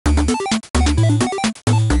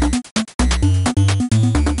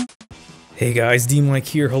Hey guys, D-Mike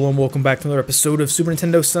here. Hello and welcome back to another episode of Super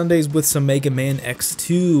Nintendo Sundays with some Mega Man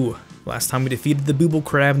X2. Last time we defeated the Booble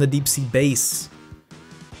Crab in the Deep Sea Base.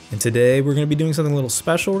 And today we're going to be doing something a little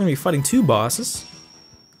special. We're going to be fighting two bosses.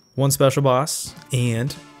 One special boss,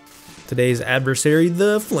 and today's adversary,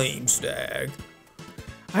 the Flame Stag.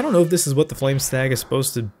 I don't know if this is what the Flame Stag is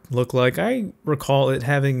supposed to look like. I recall it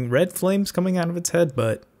having red flames coming out of its head,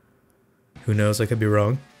 but who knows, I could be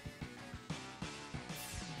wrong.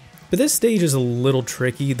 But this stage is a little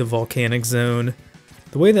tricky, the volcanic zone.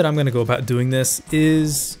 The way that I'm going to go about doing this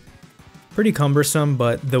is pretty cumbersome,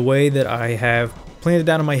 but the way that I have planned it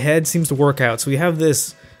down in my head seems to work out. So we have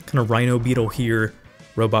this kind of rhino beetle here,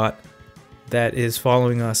 robot, that is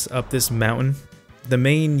following us up this mountain. The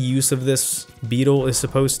main use of this beetle is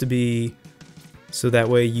supposed to be so that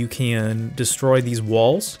way you can destroy these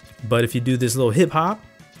walls, but if you do this little hip-hop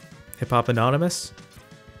anonymous,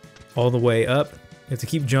 all the way up, you have to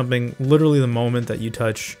keep jumping literally the moment that you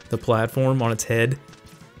touch the platform on its head.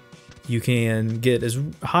 You can get as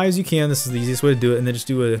high as you can, this is the easiest way to do it, and then just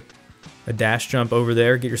do a dash jump over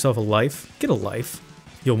there, get yourself a life. Get a life,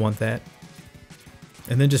 you'll want that.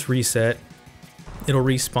 And then just reset. It'll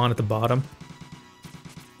respawn at the bottom.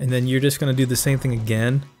 And then you're just going to do the same thing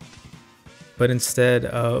again, but instead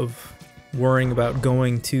of worrying about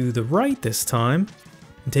going to the right this time,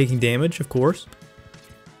 and taking damage, of course,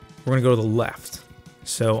 we're going to go to the left.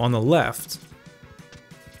 So on the left,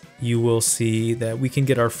 you will see that we can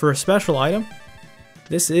get our first special item.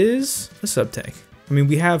 This is a sub-tank. I mean,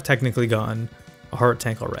 we have technically gotten a heart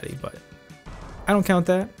tank already, but I don't count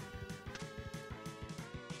that.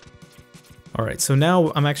 Alright, so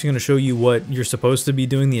now I'm actually going to show you what you're supposed to be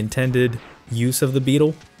doing, the intended use of the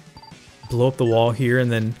beetle. Blow up the wall here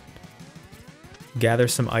and then gather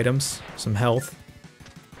some items, some health.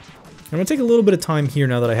 I'm going to take a little bit of time here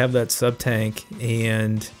now that I have that sub-tank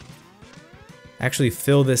and actually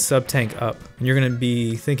fill this sub-tank up. And you're going to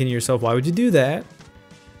be thinking to yourself, why would you do that?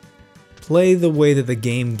 Play the way that the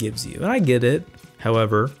game gives you. And I get it.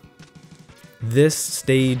 However, this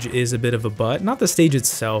stage is a bit of a butt. Not the stage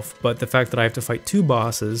itself, but the fact that I have to fight two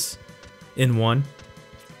bosses in one.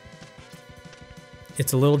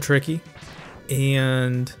 It's a little tricky.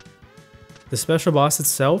 And the special boss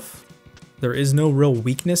itself, there is no real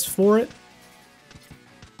weakness for it.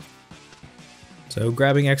 So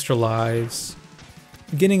grabbing extra lives,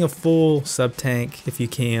 getting a full sub-tank if you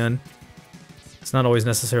can. It's not always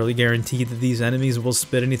necessarily guaranteed that these enemies will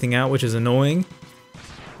spit anything out, which is annoying.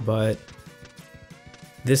 But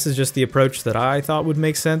this is just the approach that I thought would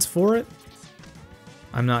make sense for it.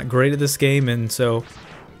 I'm not great at this game, and so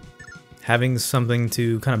having something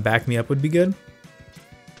to kind of back me up would be good.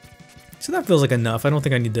 So that feels like enough. I don't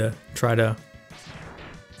think I need to try to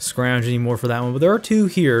scrounge anymore for that one. But there are two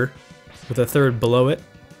here with a third below it.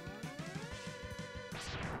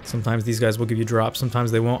 Sometimes these guys will give you drops,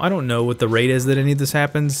 sometimes they won't. I don't know what the rate is that any of this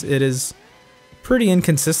happens. It is pretty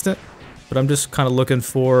inconsistent, but I'm just kind of looking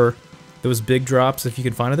for those big drops if you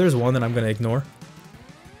can find it. There's one that I'm going to ignore.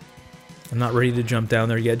 I'm not ready to jump down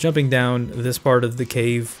there yet. Jumping down this part of the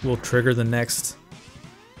cave will trigger the next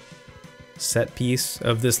set piece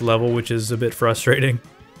of this level, which is a bit frustrating.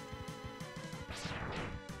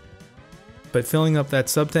 But filling up that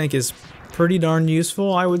sub-tank is pretty darn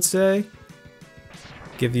useful, I would say.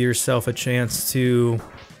 Give yourself a chance to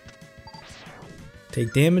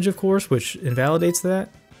take damage, of course, which invalidates that.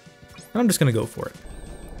 I'm just going to go for it.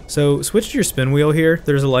 So switch to your spin wheel here.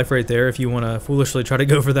 There's a life right there if you want to foolishly try to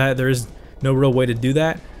go for that. There is no real way to do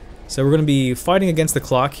that. So we're going to be fighting against the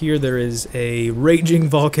clock here. There is a raging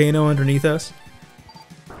volcano underneath us.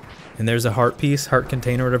 And there's a heart piece, heart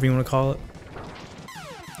container, whatever you want to call it.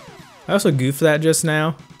 I also goofed that just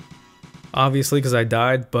now, obviously because I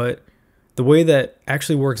died, but the way that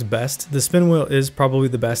actually works best, the spin wheel is probably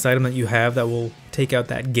the best item that you have that will take out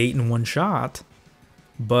that gate in one shot,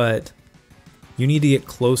 but you need to get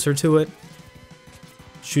closer to it,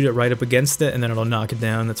 shoot it right up against it, and then it'll knock it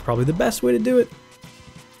down. That's probably the best way to do it.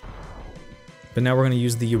 But now we're going to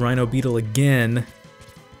use the Rhino Beetle again.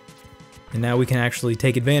 And now we can actually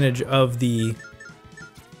take advantage of the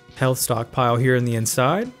health stockpile here in the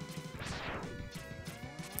inside.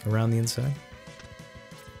 Around the inside.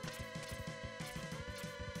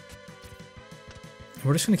 And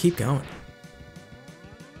we're just going to keep going.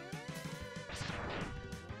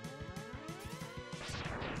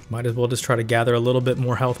 Might as well just try to gather a little bit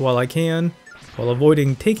more health while I can, while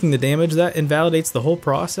avoiding taking the damage. That invalidates the whole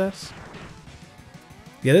process.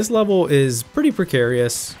 Yeah, this level is pretty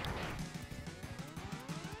precarious.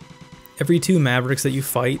 Every two Mavericks that you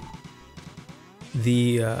fight,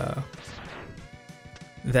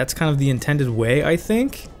 that's kind of the intended way, I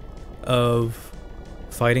think, of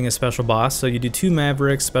fighting a special boss. So you do 2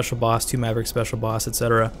 Mavericks, special boss, 2 Mavericks, special boss,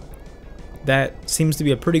 etc. That seems to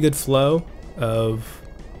be a pretty good flow of...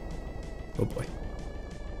 Oh boy.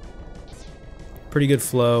 Pretty good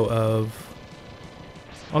flow of...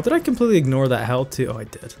 Oh, did I completely ignore that health too? Oh, I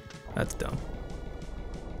did. That's dumb.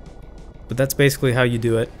 But that's basically how you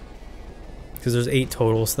do it. Because there's 8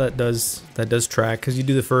 total, so that does track, because you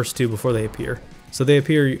do the first 2 before they appear. So they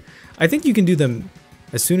appear... I think you can do them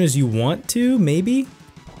as soon as you want to, maybe?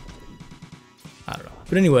 I don't know.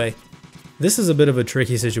 But anyway, this is a bit of a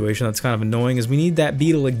tricky situation that's kind of annoying, is we need that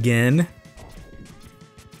beetle again.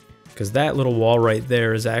 Because that little wall right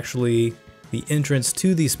there is actually the entrance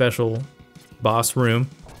to the special boss room.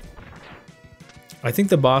 I think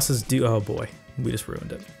the bosses do... Oh boy, we just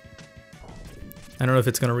ruined it. I don't know if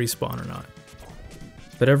it's going to respawn or not.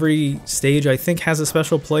 But every stage, I think, has a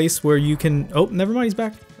special place where you can... Oh, never mind, he's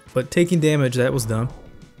back. But taking damage, that was dumb.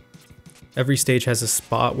 Every stage has a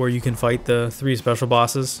spot where you can fight the 3 special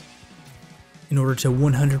bosses in order to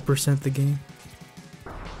 100% the game.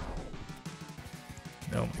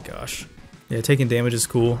 Oh my gosh. Yeah, taking damage is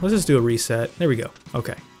cool. Let's just do a reset. There we go.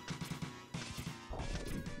 Okay.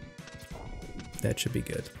 That should be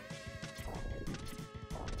good.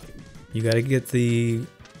 You gotta get the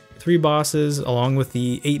 3 bosses along with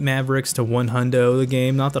the 8 Mavericks to 1 hundo the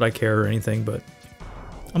game. Not that I care or anything, but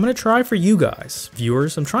I'm gonna try for you guys,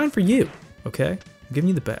 viewers. I'm trying for you, okay? I'm giving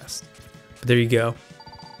you the best. But there you go.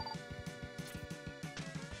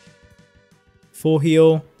 Full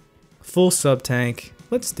heal, full sub tank.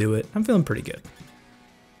 Let's do it. I'm feeling pretty good.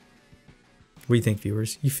 What do you think,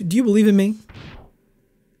 viewers? Do you believe in me?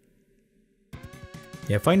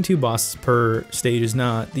 Yeah, fighting 2 bosses per stage is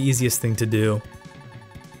not the easiest thing to do.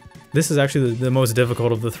 This is actually the most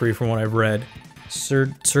difficult of the 3 from what I've read.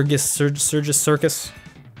 Circus.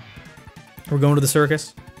 We're going to the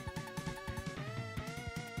circus.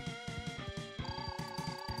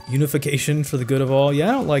 Unification for the good of all. Yeah,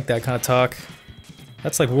 I don't like that kind of talk.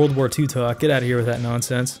 That's like World War II talk. Get out of here with that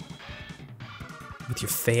nonsense. With your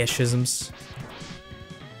fascisms.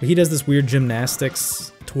 But he does this weird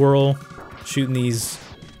gymnastics twirl, shooting these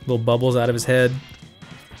little bubbles out of his head.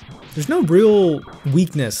 There's no real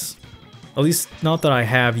weakness. At least not that I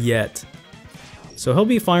have yet. So he'll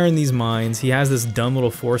be firing these mines. He has this dumb little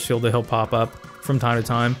force field that he'll pop up from time to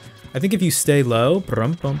time. I think if you stay low,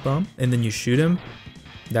 and then you shoot him,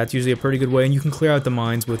 that's usually a pretty good way. And you can clear out the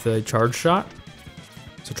mines with a charge shot.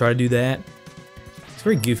 So try to do that. It's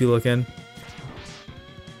very goofy looking.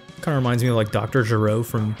 Kind of reminds me of like Dr. Gero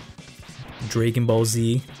from Dragon Ball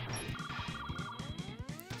Z.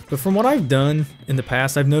 But from what I've done in the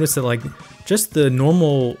past, I've noticed that like just the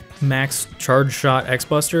normal max charge shot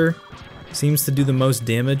X-Buster seems to do the most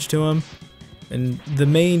damage to him. And the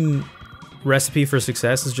main recipe for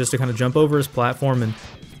success is just to kind of jump over his platform and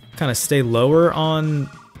kind of stay lower on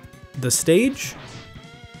the stage.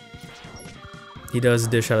 He does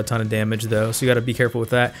dish out a ton of damage though, so you gotta be careful with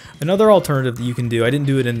that. Another alternative that you can do, I didn't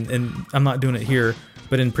do it in I'm not doing it here,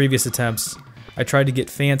 but in previous attempts, I tried to get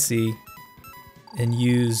fancy and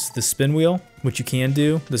use the spin wheel, which you can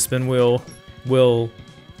do. The spin wheel will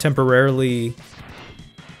temporarily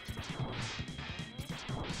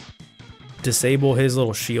disable his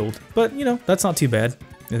little shield, but you know, that's not too bad.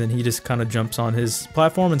 And then he just kind of jumps on his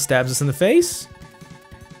platform and stabs us in the face.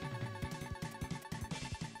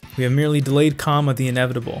 We have merely delayed comma the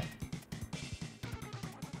inevitable.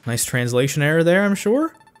 Nice translation error there, I'm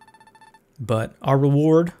sure. But our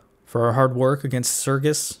reward for our hard work against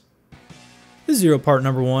Circus is 0 part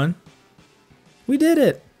number 1. We did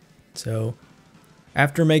it! So,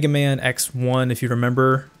 after Mega Man X1, if you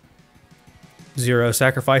remember, Zero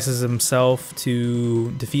sacrifices himself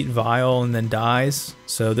to defeat Vile and then dies.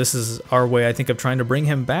 So this is our way, I think, of trying to bring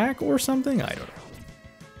him back or something? I don't know.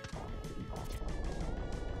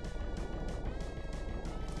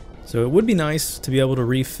 So it would be nice to be able to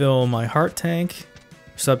refill my heart tank,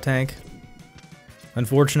 sub tank.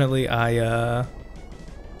 Unfortunately, I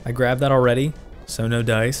grabbed that already, so no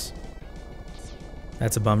dice.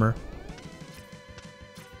 That's a bummer.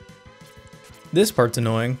 This part's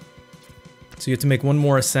annoying. So you have to make one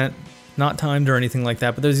more ascent, not timed or anything like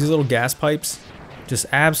that, but there's these little gas pipes just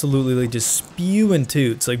absolutely just spewing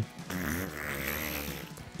toots, like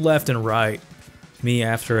left and right. Me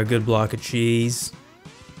after a good block of cheese.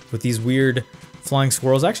 With these weird flying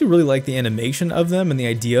squirrels. I actually really like the animation of them and the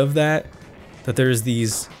idea of that there's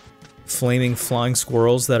these flaming flying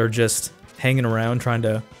squirrels that are just hanging around trying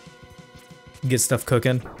to get stuff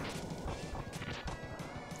cooking.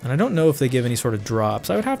 And I don't know if they give any sort of drops.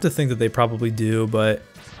 I would have to think that they probably do, but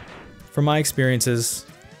from my experiences,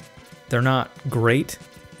 they're not great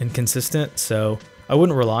and consistent, so I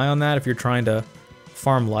wouldn't rely on that if you're trying to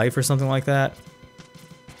farm life or something like that.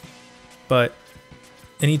 But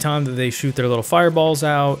anytime that they shoot their little fireballs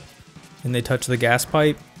out and they touch the gas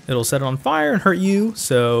pipe, it'll set it on fire and hurt you,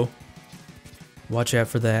 so watch out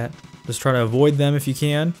for that. Just try to avoid them if you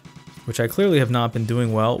can, which I clearly have not been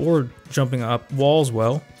doing well, or jumping up walls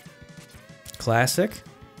well. Classic.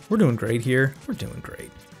 We're doing great here. We're doing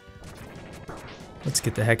great. Let's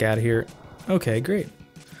get the heck out of here. Okay, great.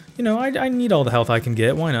 You know, I need all the health I can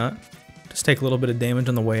get. Why not? Just take a little bit of damage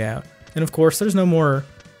on the way out. And of course, there's no more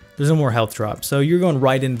health drop. So you're going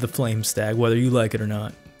right into the flame stag, whether you like it or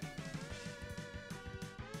not.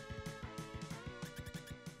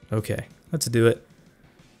 Okay, let's do it.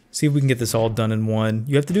 See if we can get this all done in one.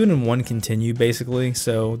 You have to do it in one continue, basically.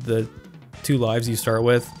 So the 2 lives you start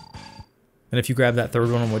with. And if you grab that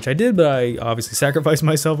 3rd one, which I did, but I obviously sacrificed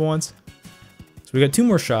myself once. So we got 2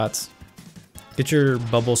 more shots. Get your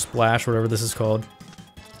bubble splash, whatever this is called.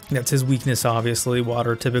 That's his weakness, obviously.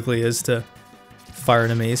 Water typically is to fire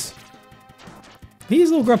enemies. He's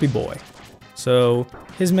a little grumpy boy. So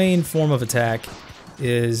his main form of attack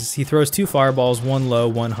is he throws 2 fireballs, 1 low,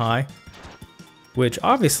 1 high. Which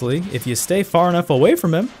obviously, if you stay far enough away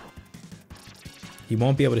from him, he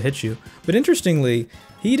won't be able to hit you. But interestingly,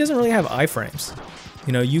 he doesn't really have iframes.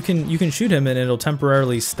 You know, you can shoot him and it'll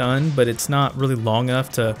temporarily stun, but it's not really long enough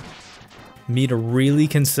to me to really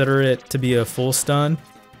consider it to be a full stun.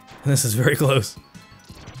 And this is very close.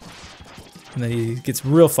 And then he gets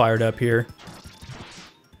real fired up here.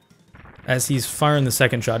 As he's firing the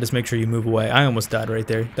 2nd shot, just make sure you move away. I almost died right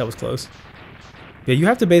there. That was close. Yeah, you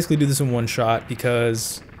have to basically do this in 1 shot,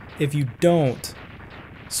 because if you don't,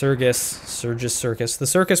 the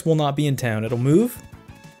circus will not be in town. It'll move.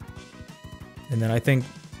 And then I think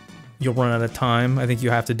you'll run out of time. I think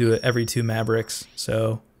you have to do it every 2 Mavericks.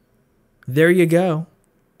 So there you go.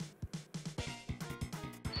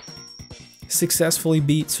 Successfully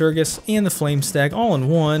beat Circus and the Flame Stag all in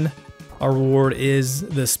one. Our reward is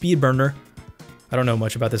the Speed Burner. I don't know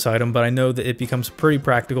much about this item, but I know that it becomes pretty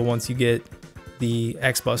practical once you get the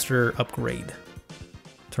X-Buster upgrade.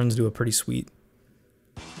 Turns into a pretty sweet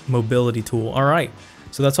mobility tool. Alright,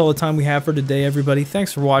 so that's all the time we have for today, everybody.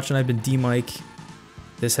 Thanks for watching. I've been D-Mike.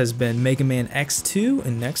 This has been MegaMan X2,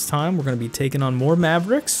 and next time we're going to be taking on more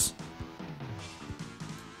Mavericks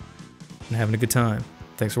and having a good time.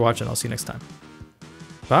 Thanks for watching. I'll see you next time.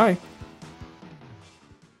 Bye.